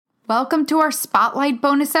Welcome to our Spotlight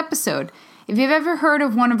bonus episode. If you've ever heard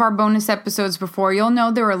of one of our bonus episodes before, you'll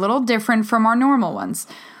know they're a little different from our normal ones.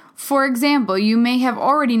 For example, you may have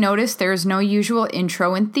already noticed there is no usual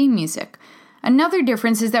intro and theme music. Another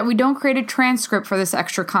difference is that we don't create a transcript for this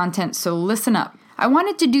extra content, so listen up. I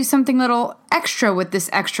wanted to do something a little extra with this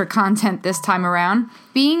extra content this time around.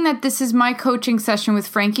 Being that this is my coaching session with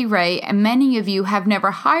Frankie Ray, and many of you have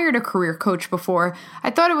never hired a career coach before,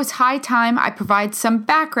 I thought it was high time I provide some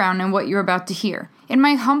background on what you're about to hear. In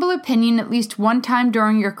my humble opinion, at least one time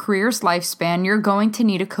during your career's lifespan, you're going to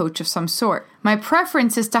need a coach of some sort. My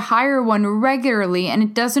preference is to hire one regularly, and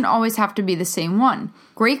it doesn't always have to be the same one.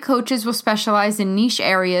 Great coaches will specialize in niche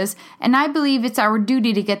areas, and I believe it's our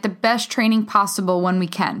duty to get the best training possible when we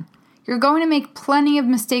can. You're going to make plenty of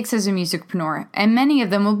mistakes as a musicpreneur, and many of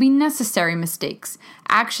them will be necessary mistakes,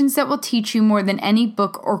 actions that will teach you more than any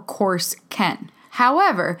book or course can.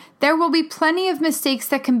 However, there will be plenty of mistakes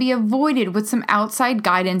that can be avoided with some outside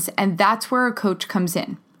guidance, and that's where a coach comes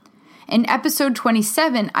in. In episode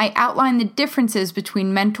 27, I outline the differences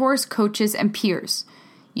between mentors, coaches, and peers.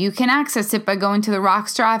 You can access it by going to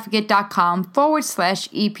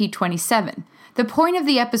therockstaradvocate.com/EP27. The point of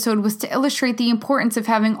the episode was to illustrate the importance of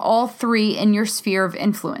having all three in your sphere of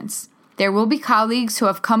influence. There will be colleagues who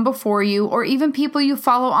have come before you, or even people you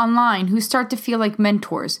follow online who start to feel like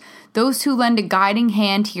mentors, those who lend a guiding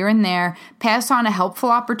hand here and there, pass on a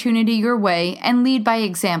helpful opportunity your way, and lead by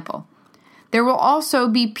example. There will also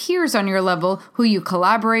be peers on your level who you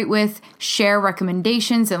collaborate with, share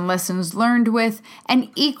recommendations and lessons learned with, and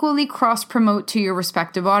equally cross-promote to your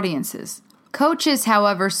respective audiences. Coaches,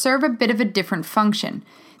 however, serve a bit of a different function.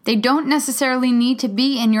 They don't necessarily need to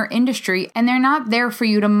be in your industry, and they're not there for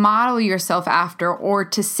you to model yourself after or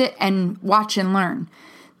to sit and watch and learn.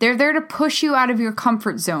 They're there to push you out of your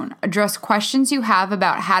comfort zone, address questions you have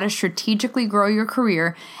about how to strategically grow your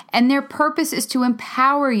career, and their purpose is to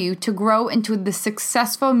empower you to grow into the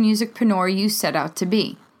successful musicpreneur you set out to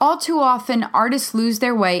be. All too often, artists lose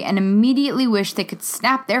their way and immediately wish they could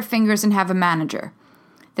snap their fingers and have a manager.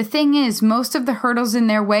 The thing is, most of the hurdles in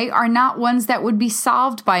their way are not ones that would be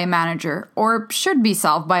solved by a manager, or should be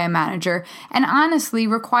solved by a manager, and honestly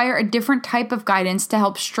require a different type of guidance to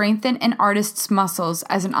help strengthen an artist's muscles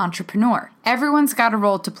as an entrepreneur. Everyone's got a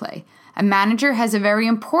role to play. A manager has a very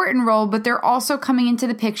important role, but they're also coming into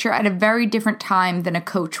the picture at a very different time than a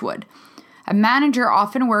coach would. A manager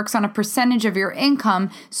often works on a percentage of your income,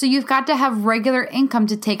 so you've got to have regular income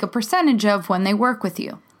to take a percentage of when they work with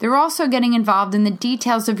you. They're also getting involved in the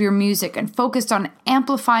details of your music and focused on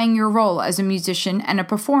amplifying your role as a musician and a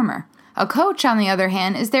performer. A coach, on the other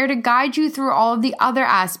hand, is there to guide you through all of the other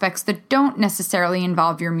aspects that don't necessarily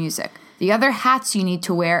involve your music. The other hats you need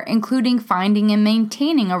to wear, including finding and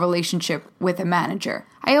maintaining a relationship with a manager.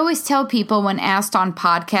 I always tell people when asked on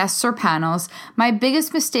podcasts or panels, my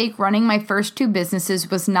biggest mistake running my first two businesses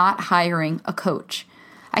was not hiring a coach.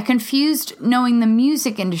 I confused knowing the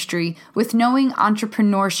music industry with knowing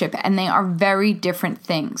entrepreneurship, and they are very different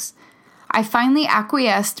things. I finally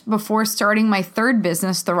acquiesced before starting my third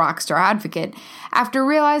business, The Rockstar Advocate, after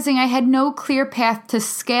realizing I had no clear path to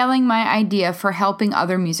scaling my idea for helping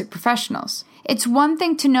other music professionals. It's one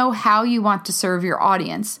thing to know how you want to serve your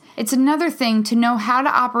audience. It's another thing to know how to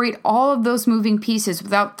operate all of those moving pieces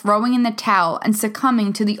without throwing in the towel and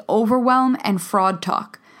succumbing to the overwhelm and fraud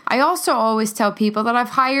talk. I also always tell people that I've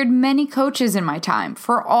hired many coaches in my time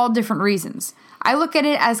for all different reasons. I look at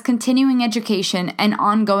it as continuing education and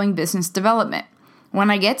ongoing business development.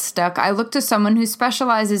 When I get stuck, I look to someone who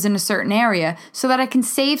specializes in a certain area so that I can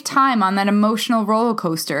save time on that emotional roller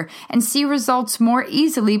coaster and see results more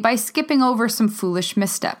easily by skipping over some foolish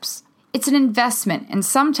missteps. It's an investment, and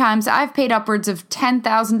sometimes I've paid upwards of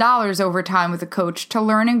 $10,000 over time with a coach to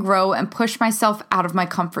learn and grow and push myself out of my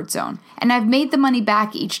comfort zone. And I've made the money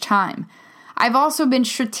back each time. I've also been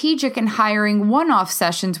strategic in hiring one-off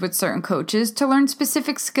sessions with certain coaches to learn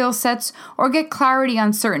specific skill sets or get clarity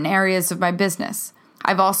on certain areas of my business.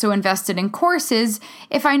 I've also invested in courses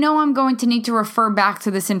if I know I'm going to need to refer back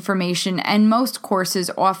to this information, and most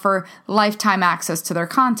courses offer lifetime access to their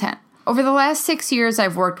content. Over the last 6 years,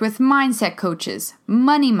 I've worked with mindset coaches,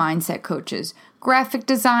 money mindset coaches, graphic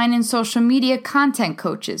design and social media content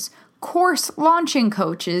coaches, course launching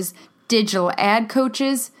coaches, digital ad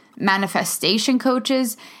coaches, manifestation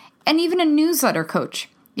coaches, and even a newsletter coach.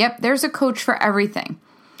 Yep, there's a coach for everything.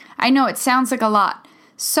 I know it sounds like a lot.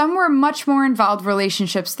 Some were much more involved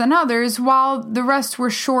relationships than others, while the rest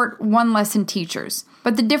were short one-lesson teachers.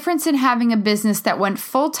 But the difference in having a business that went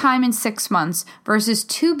full-time in 6 months versus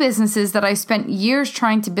 2 businesses that I spent years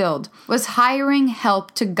trying to build was hiring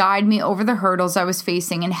help to guide me over the hurdles I was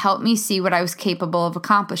facing and help me see what I was capable of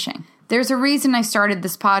accomplishing. There's a reason I started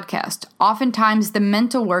this podcast. Oftentimes, the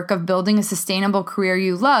mental work of building a sustainable career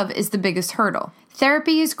you love is the biggest hurdle.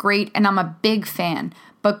 Therapy is great, and I'm a big fan.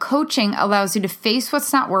 But coaching allows you to face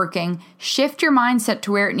what's not working, shift your mindset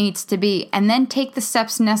to where it needs to be, and then take the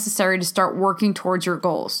steps necessary to start working towards your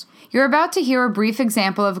goals. You're about to hear a brief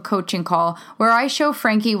example of a coaching call where I show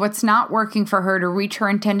Frankie what's not working for her to reach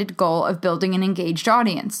her intended goal of building an engaged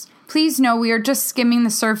audience. Please know we are just skimming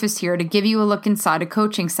the surface here to give you a look inside a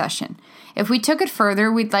coaching session. If we took it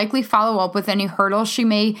further, we'd likely follow up with any hurdles she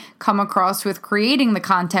may come across with creating the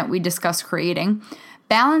content we discuss creating,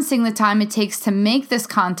 balancing the time it takes to make this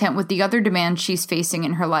content with the other demands she's facing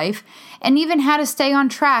in her life, and even how to stay on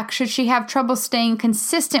track should she have trouble staying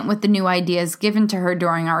consistent with the new ideas given to her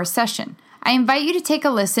during our session. I invite you to take a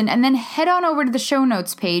listen and then head on over to the show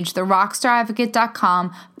notes page,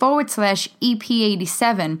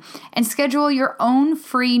 therockstaradvocate.com/EP87, and schedule your own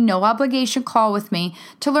free, no obligation call with me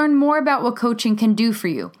to learn more about what coaching can do for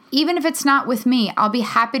you. Even if it's not with me, I'll be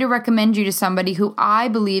happy to recommend you to somebody who I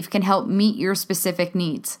believe can help meet your specific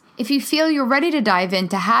needs. If you feel you're ready to dive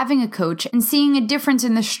into having a coach and seeing a difference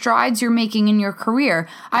in the strides you're making in your career,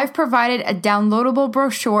 I've provided a downloadable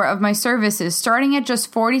brochure of my services starting at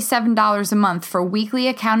just $47 a month for weekly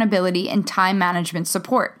accountability and time management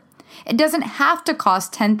support. It doesn't have to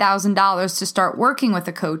cost $10,000 to start working with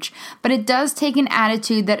a coach, but it does take an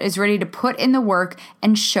attitude that is ready to put in the work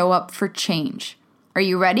and show up for change. Are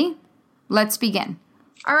you ready? Let's begin.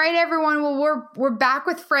 All right, everyone. Well, we're back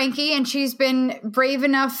with Frankie, and she's been brave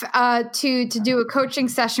enough to do a coaching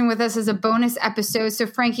session with us as a bonus episode. So,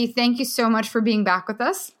 Frankie, thank you so much for being back with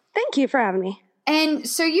us. Thank you for having me. And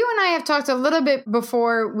so you and I have talked a little bit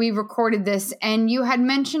before we recorded this, and you had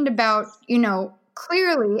mentioned about,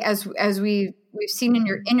 clearly as we've seen in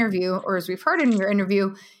your interview, or as we've heard in your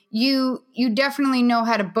interview, you definitely know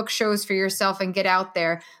how to book shows for yourself and get out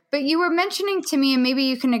there. But you were mentioning to me, and maybe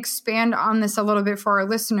you can expand on this a little bit for our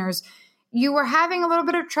listeners, you were having a little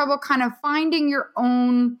bit of trouble kind of finding your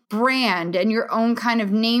own brand and your own kind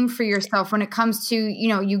of name for yourself when it comes to,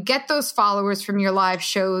 you get those followers from your live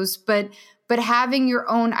shows, but having your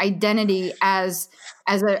own identity as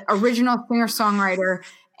an original singer-songwriter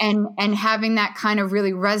and having that kind of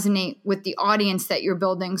really resonate with the audience that you're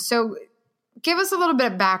building. So give us a little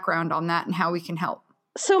bit of background on that and how we can help.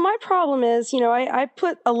 So my problem is, I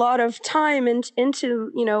put a lot of time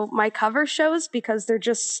into, my cover shows because they're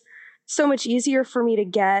just so much easier for me to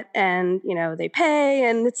get, and, they pay,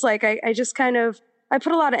 and it's like, I just I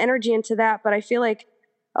put a lot of energy into that, but I feel like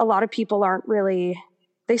a lot of people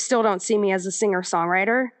they still don't see me as a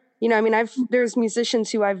singer-songwriter. There's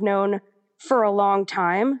musicians who I've known for a long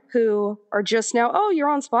time who are just now, oh, you're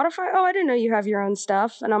on Spotify? Oh, I didn't know you have your own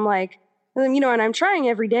stuff. And I'm like, and I'm trying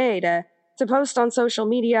every day to post on social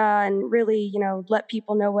media and really, let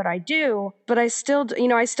people know what I do. But I still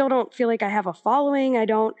don't feel like I have a following. I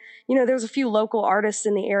don't, there's a few local artists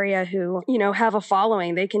in the area who, have a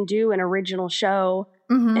following. They can do an original show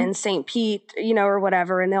in St. Pete, or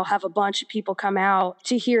whatever, and they'll have a bunch of people come out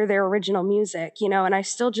to hear their original music, and I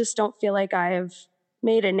still just don't feel like I have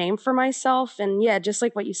made a name for myself. And yeah, just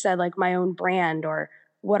like what you said, like my own brand or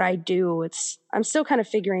what I do, I'm still kind of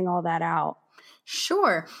figuring all that out.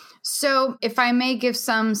 Sure. So if I may give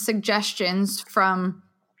some suggestions from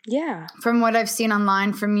what I've seen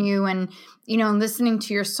online from you and, listening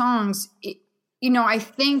to your songs, I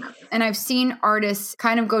think, and I've seen artists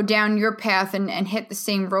kind of go down your path and hit the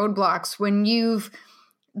same roadblocks when you've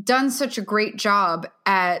done such a great job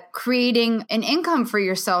at creating an income for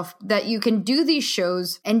yourself that you can do these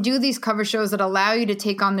shows and do these cover shows that allow you to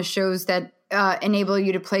take on the shows that enable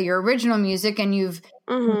you to play your original music. And you've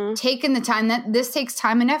taken the time that this takes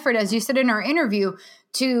time and effort, as you said in our interview,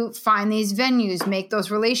 to find these venues, make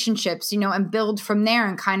those relationships, and build from there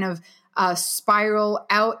and kind of spiral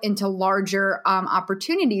out into larger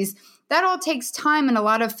opportunities. That all takes time and a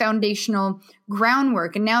lot of foundational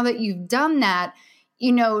groundwork. And now that you've done that,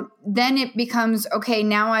 then it becomes, okay,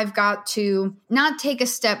 now I've got to not take a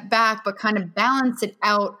step back, but kind of balance it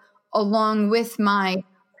out along with my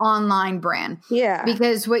online brand. Yeah.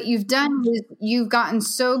 Because what you've done is you've gotten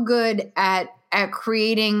so good at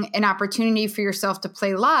creating an opportunity for yourself to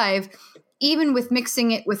play live, even with mixing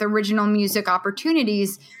it with original music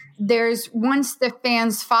opportunities. Once the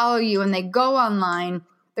fans follow you and they go online,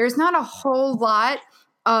 there's not a whole lot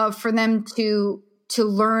for them to to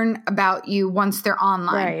learn about you once they're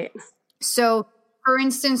online. Right. So for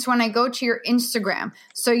instance, when I go to your Instagram,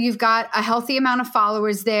 so you've got a healthy amount of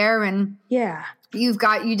followers there, and you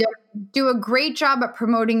do a great job at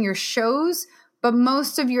promoting your shows, but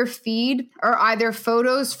most of your feed are either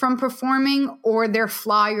photos from performing or they're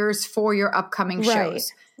flyers for your upcoming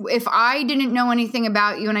shows. If I didn't know anything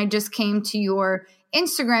about you and I just came to your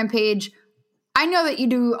Instagram page, I know that you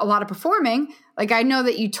do a lot of performing. Like I know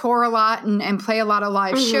that you tour a lot and play a lot of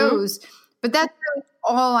live shows, but that's really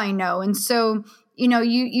all I know. And so, you know,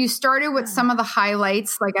 you started with some of the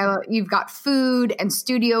highlights, like you've got food and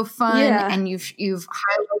studio fun, and you've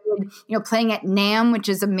highlighted, you know, playing at NAMM, which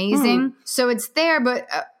is amazing. So it's there, but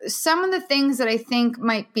some of the things that I think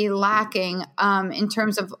might be lacking in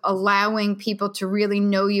terms of allowing people to really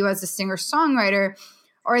know you as a singer-songwriter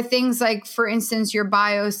are things like, for instance, your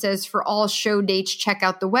bio says for all show dates, check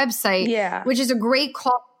out the website, which is a great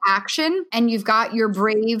call to action. And you've got your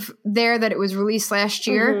Brave there that it was released last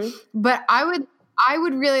year. But I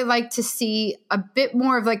would really like to see a bit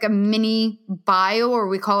more of like a mini bio, or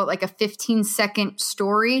we call it like a 15-second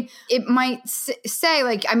story. It might say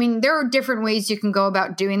like, I mean, there are different ways you can go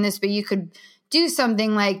about doing this, but you could do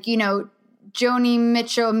something like, you know, Joni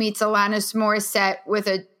Mitchell meets Alanis Morissette with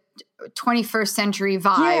a 21st century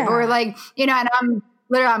vibe, or like, you know, and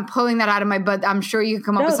I'm pulling that out of my butt. I'm sure you can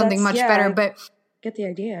come up with something much better, but get the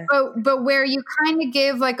idea. But where you kind of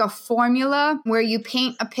give like a formula where you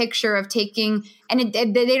paint a picture of taking, and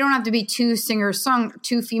they don't have to be two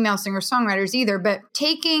female singer-songwriters either, but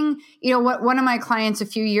taking, you know, what one of my clients a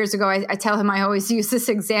few years ago, I tell him I always use this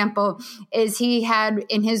example, is he had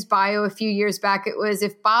in his bio a few years back, it was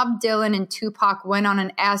if Bob Dylan and Tupac went on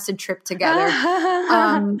an acid trip together.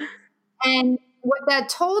 And what that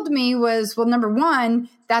told me was, well, number one,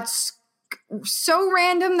 that's so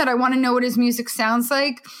random that I want to know what his music sounds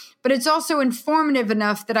like, but it's also informative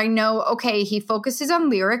enough that I know, okay, he focuses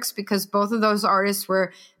on lyrics because both of those artists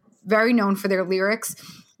were very known for their lyrics,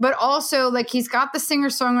 but also like he's got the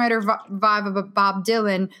singer-songwriter vibe of Bob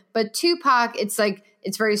Dylan, but Tupac, it's like,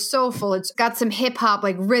 it's very soulful. It's got some hip hop,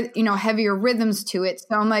 like, you know, heavier rhythms to it.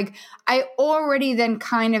 So I'm like, I already then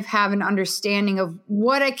kind of have an understanding of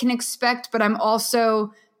what I can expect, but I'm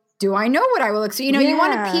also, do I know what I will expect? You know, you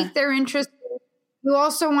want to pique their interest. You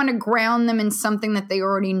also want to ground them in something that they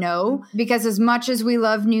already know, because as much as we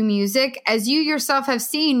love new music, as you yourself have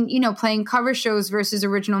seen, you know, playing cover shows versus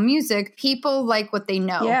original music, people like what they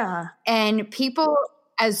know. Yeah. And people,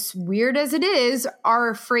 as weird as it is,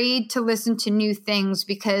 are afraid to listen to new things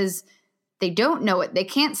because they don't know it. They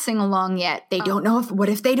can't sing along yet. They don't know what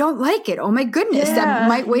if they don't like it? Oh my goodness, that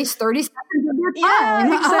might waste 30 seconds of their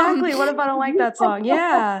time. Yeah, exactly. What if I don't like that song?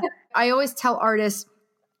 Yeah. I always tell artists,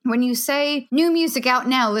 when you say new music out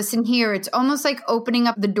now, listen here, it's almost like opening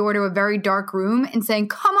up the door to a very dark room and saying,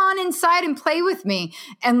 come on inside and play with me.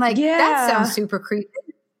 And like, that sounds super creepy.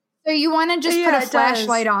 So you want to just put a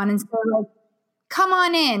flashlight on and say, like, come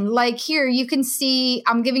on in. Like, here, you can see,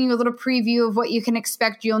 I'm giving you a little preview of what you can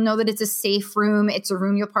expect. You'll know that it's a safe room. It's a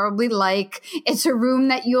room you'll probably like. It's a room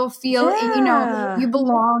that you'll feel, you know, you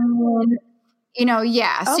belong in. You know,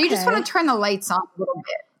 So you just want to turn the lights on a little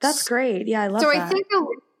bit. That's great. Yeah, I love that.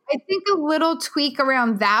 So I think a little tweak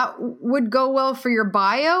around that would go well for your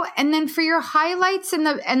bio, and then for your highlights and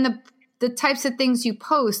the types of things you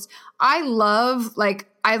post. I love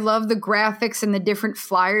the graphics and the different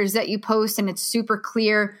flyers that you post, and it's super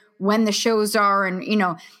clear when the shows are. And, you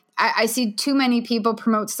know, I see too many people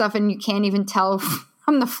promote stuff and you can't even tell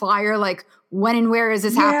from the flyer, like, when and where is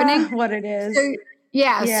this happening? What it is.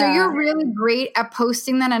 So you're really great at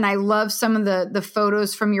posting that, and I love some of the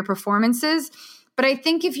photos from your performances. But I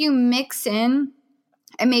think if you mix in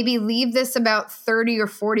and maybe leave this about 30 or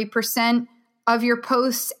 40% of your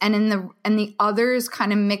posts, and in the others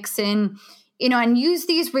kind of mix in, you know, and use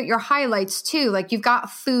these with your highlights too. Like, you've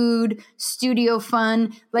got food, studio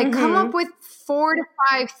fun, like come up with 4 to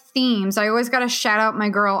 5 themes. I always got to shout out my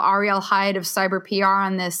girl Ariel Hyde of Cyber PR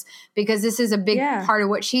on this, because this is a big part of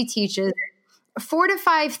what she teaches. 4 to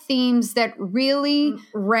 5 themes that really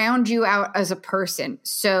round you out as a person.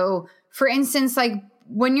 So, for instance, like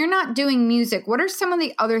when you're not doing music, what are some of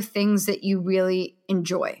the other things that you really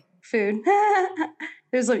enjoy? Food.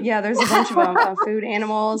 There's a bunch of them. Food,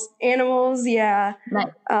 animals, yeah. Nice.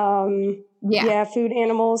 Food,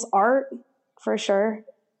 animals, art, for sure.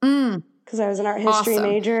 Because I was an art history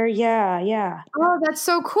major. Yeah. Oh, that's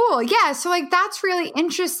so cool. Yeah. So like, that's really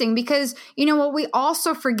interesting, because, you know, what we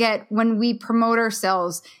also forget when we promote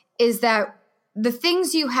ourselves is that the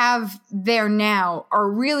things you have there now are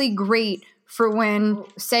really great for when,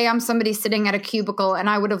 say I'm somebody sitting at a cubicle and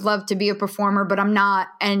I would have loved to be a performer, but I'm not.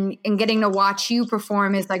 And getting to watch you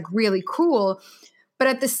perform is like really cool. But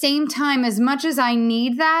at the same time, as much as I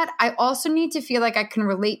need that, I also need to feel like I can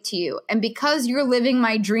relate to you. And because you're living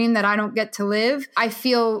my dream that I don't get to live, I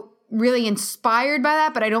feel really inspired by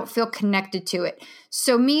that, but I don't feel connected to it.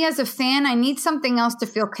 So me as a fan, I need something else to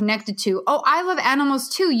feel connected to. Oh, I love animals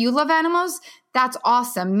too. You love animals? That's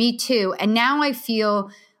awesome. Me too. And now I feel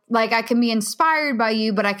like I can be inspired by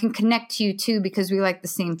you, but I can connect to you too because we like the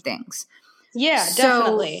same things. Yeah,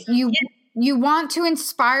 definitely. So you want to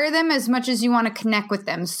inspire them as much as you want to connect with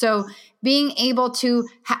them. So being able to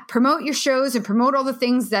promote your shows and promote all the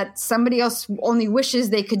things that somebody else only wishes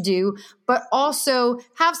they could do, but also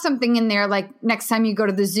have something in there like next time you go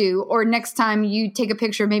to the zoo or next time you take a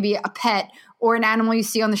picture of maybe a pet or an animal you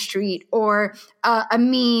see on the street or a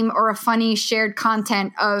meme or a funny shared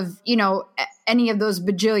content of, any of those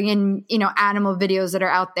bajillion, animal videos that are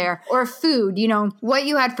out there, or food, what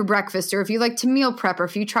you had for breakfast, or if you like to meal prep, or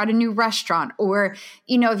if you tried a new restaurant, or,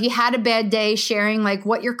 if you had a bad day, sharing like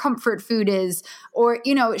what your comfort food is, or,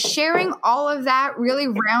 sharing all of that really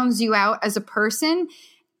rounds you out as a person.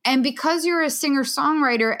 And because you're a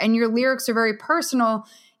singer-songwriter and your lyrics are very personal,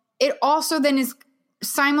 it also then is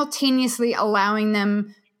simultaneously allowing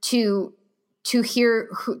them to hear,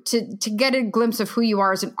 to get a glimpse of who you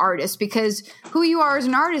are as an artist, because who you are as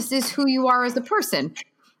an artist is who you are as a person.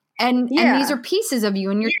 And these are pieces of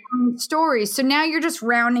you and you're telling stories. So now you're just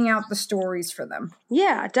rounding out the stories for them.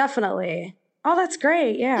 Yeah, definitely. Oh, that's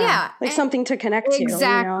great. Yeah. Yeah. Like something to connect to.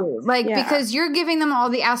 Exactly. Because you're giving them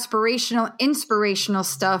all the aspirational, inspirational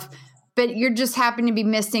stuff, but you're just happen to be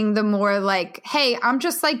missing the more like, hey, I'm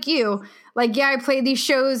just like you. Like, yeah, I play these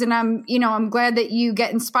shows and I'm glad that you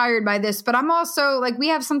get inspired by this, but I'm also like, we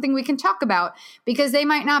have something we can talk about, because they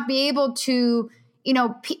might not be able to,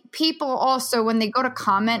 people also, when they go to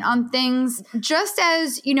comment on things, just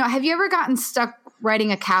as, have you ever gotten stuck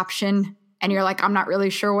writing a caption and you're like, I'm not really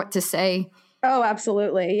sure what to say? Oh,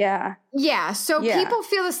 absolutely. Yeah. Yeah. So people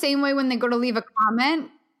feel the same way when they go to leave a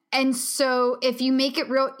comment. And so if you make it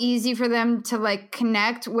real easy for them to like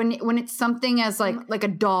connect when it's something as like a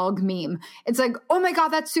dog meme, it's like, oh my God,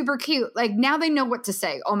 that's super cute. Like now they know what to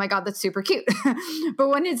say. Oh my God, that's super cute. But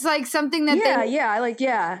when it's like something that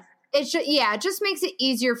it just makes it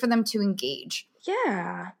easier for them to engage.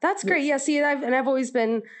 Yeah, that's great. Yeah. See, I've always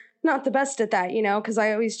been not the best at that, because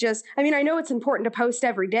I always I know it's important to post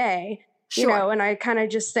every day. Sure. And I kind of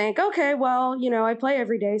just think, okay, well, I play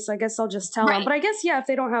every day, so I guess I'll just tell them. But I guess, if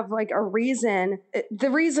they don't have like a reason, the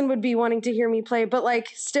reason would be wanting to hear me play. But like,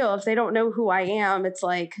 still, if they don't know who I am, it's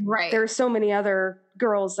like, there are so many other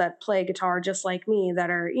girls that play guitar just like me that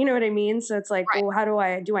are, you know what I mean? So it's like, well, how do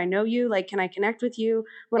I know you? Like, can I connect with you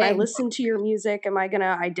when I listen to your music? Am I going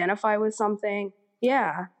to identify with something?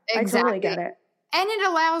 Yeah, exactly. I totally get it. And it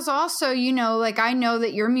allows also, like I know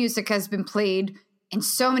that your music has been played in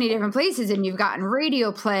so many different places and you've gotten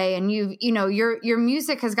radio play and your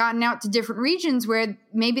music has gotten out to different regions where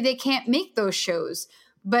maybe they can't make those shows,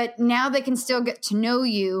 but now they can still get to know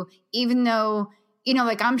you, even though,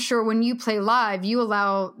 like I'm sure when you play live, you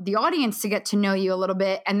allow the audience to get to know you a little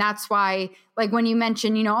bit. And that's why, like when you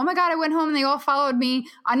mentioned, oh my God, I went home and they all followed me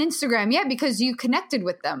on Instagram. Yeah, because you connected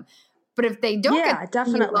with them. But if they don't get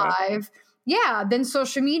definitely live, then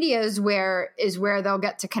social media is where they'll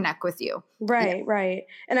get to connect with you. Right, right.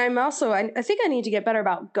 And I'm also, I think I need to get better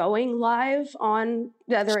about going live on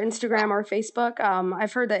either Instagram or Facebook.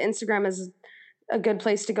 I've heard that Instagram is a good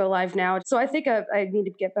place to go live now. So I think I need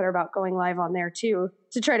to get better about going live on there too,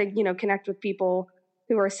 to try to, connect with people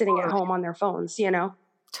who are sitting at home on their phones,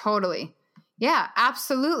 Totally. Yeah,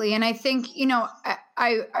 absolutely. And I think,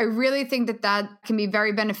 I really think that can be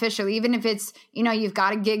very beneficial, even if it's, you've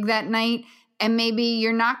got a gig that night and maybe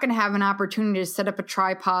you're not going to have an opportunity to set up a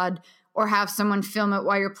tripod or have someone film it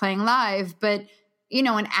while you're playing live. But,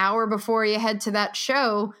 an hour before you head to that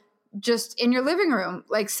show, just in your living room,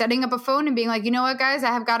 like setting up a phone and being like, you know what, guys,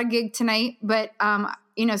 I have got a gig tonight, but,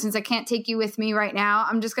 since I can't take you with me right now,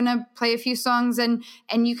 I'm just going to play a few songs and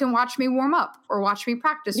you can watch me warm up or watch me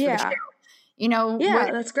practice for the show.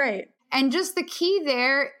 That's great. And just the key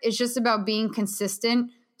there is just about being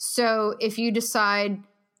consistent. So if you decide,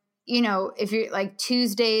 if you're like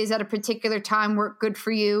Tuesdays at a particular time work good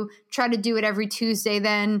for you, try to do it every Tuesday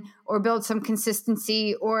then, or build some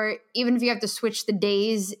consistency. Or even if you have to switch the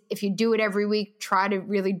days, if you do it every week, try to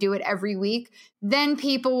really do it every week. Then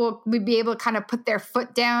people will be able to kind of put their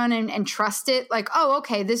foot down and trust it. Like, oh,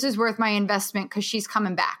 okay, this is worth my investment because she's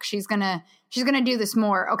coming back. She's gonna she's going to do this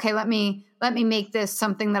more. Okay, let me make this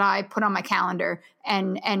something that I put on my calendar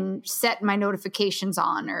and set my notifications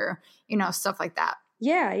on, or, stuff like that.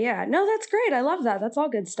 Yeah. No, that's great. I love that. That's all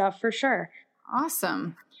good stuff for sure.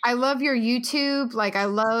 Awesome. I love your YouTube.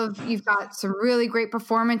 You've got some really great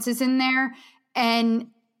performances in there. And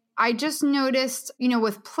I just noticed,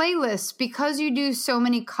 with playlists, because you do so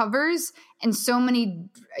many covers and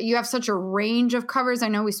you have such a range of covers. I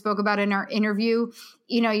know we spoke about in our interview,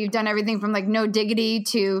 you've done everything from like No Diggity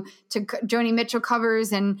to Joni Mitchell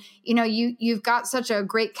covers. And, you've got such a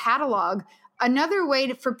great catalog. Another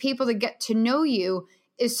way for people to get to know you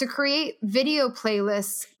is to create video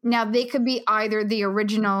playlists. Now, they could be either the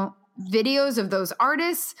original videos of those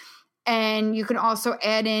artists, and you can also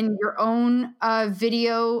add in your own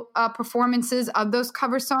video performances of those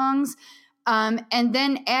cover songs, and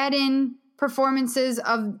then add in performances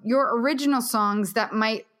of your original songs that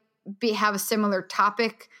might have a similar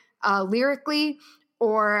topic lyrically,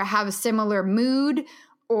 or have a similar mood,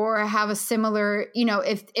 or have a similar,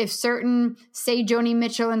 if certain, say Joni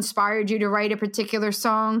Mitchell inspired you to write a particular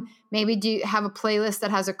song, maybe do have a playlist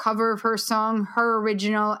that has a cover of her song, her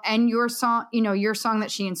original, and your song, your song that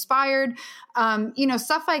she inspired,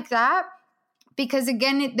 stuff like that. Because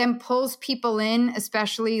again, it then pulls people in,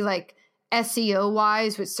 especially like SEO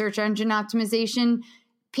wise with search engine optimization.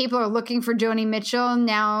 People are looking for Joni Mitchell.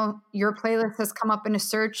 Now your playlist has come up in a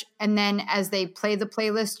search. And then as they play the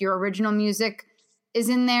playlist, your original music is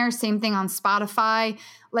in there. Same thing on Spotify.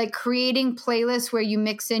 Like creating playlists where you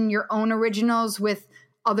mix in your own originals with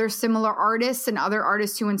other similar artists and other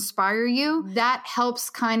artists who inspire you. That helps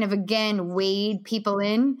kind of, again, wade people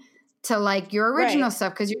in to like your original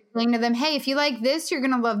stuff, because you're saying to them, hey, if you like this, you're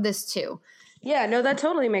going to love this too. Yeah, no, that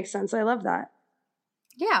totally makes sense. I love that.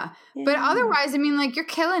 Yeah. But otherwise, I mean, like, you're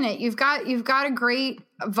killing it. You've got a great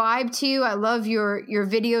vibe to you. I love your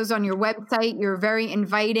videos on your website. You're very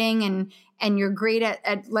inviting, and you're great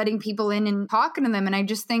at letting people in and talking to them. And I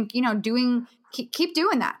just think, keep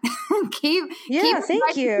doing that. keep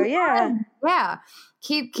thank you. Yeah. Yeah.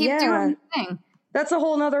 Keep doing the thing. That's a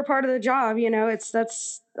whole nother part of the job.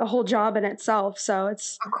 That's a whole job in itself. So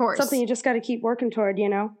it's of course something you just got to keep working toward,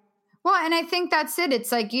 Well, and I think that's it.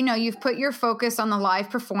 It's like, you've put your focus on the live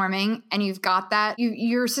performing, and you've got that.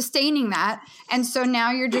 You're sustaining that. And so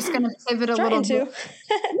now you're just going to pivot a little bit.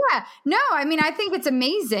 Yeah. No, I mean, I think it's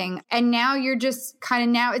amazing. And now you're just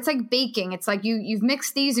it's like baking. It's like you've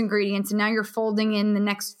mixed these ingredients, and now you're folding in the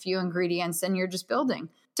next few ingredients, and you're just building.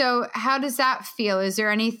 So how does that feel? Is there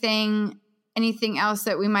anything else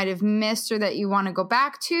that we might have missed, or that you want to go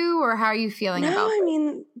back to, or how are you feeling about it? I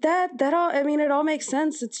mean, it all makes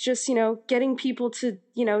sense. It's just, getting people to,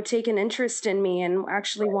 take an interest in me and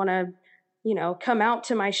actually want to, come out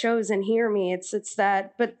to my shows and hear me. It's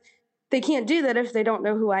that, but they can't do that if they don't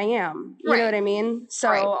know who I am. You know what I mean? So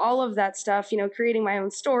all of that stuff, creating my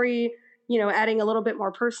own story, adding a little bit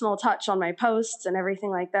more personal touch on my posts and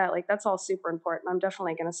everything like that. Like, that's all super important. I'm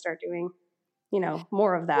definitely going to start doing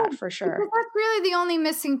more of that for sure. Because that's really the only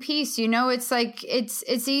missing piece. It's like,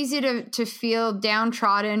 it's easy to feel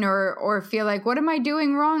downtrodden or feel like, what am I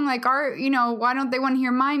doing wrong? Like, why don't they want to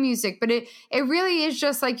hear my music? But it really is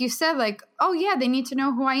just like you said, like, oh yeah, they need to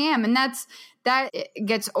know who I am. And that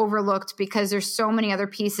gets overlooked because there's so many other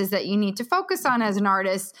pieces that you need to focus on as an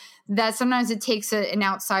artist, that sometimes it takes an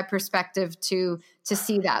outside perspective to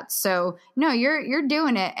see that. So no, you're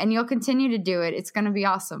doing it, and you'll continue to do it. It's going to be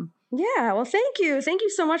awesome. Yeah, well, thank you. Thank you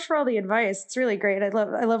so much for all the advice. It's really great. I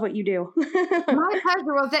love what you do. My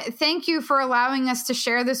pleasure. Well, thank you for allowing us to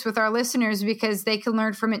share this with our listeners, because they can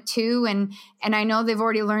learn from it too. And I know they've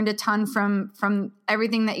already learned a ton from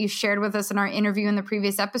everything that you shared with us in our interview in the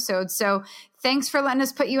previous episode. So thanks for letting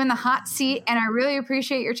us put you in the hot seat, and I really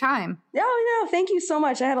appreciate your time. Oh, no, thank you so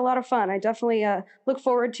much. I had a lot of fun. I definitely look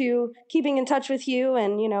forward to keeping in touch with you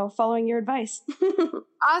and, following your advice.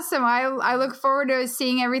 Awesome. I look forward to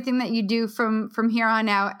seeing everything that you do from here on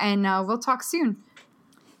out, and we'll talk soon.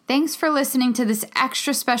 Thanks for listening to this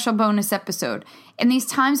extra special bonus episode. In these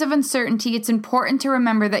times of uncertainty, it's important to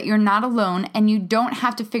remember that you're not alone, and you don't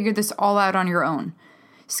have to figure this all out on your own.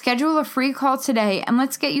 Schedule a free call today, and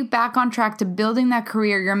let's get you back on track to building that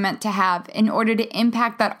career you're meant to have in order to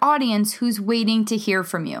impact that audience who's waiting to hear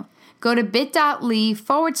from you. Go to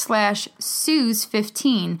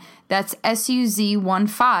bit.ly/Suz15, that's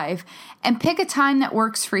SUZ15, and pick a time that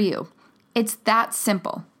works for you. It's that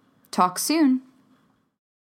simple. Talk soon.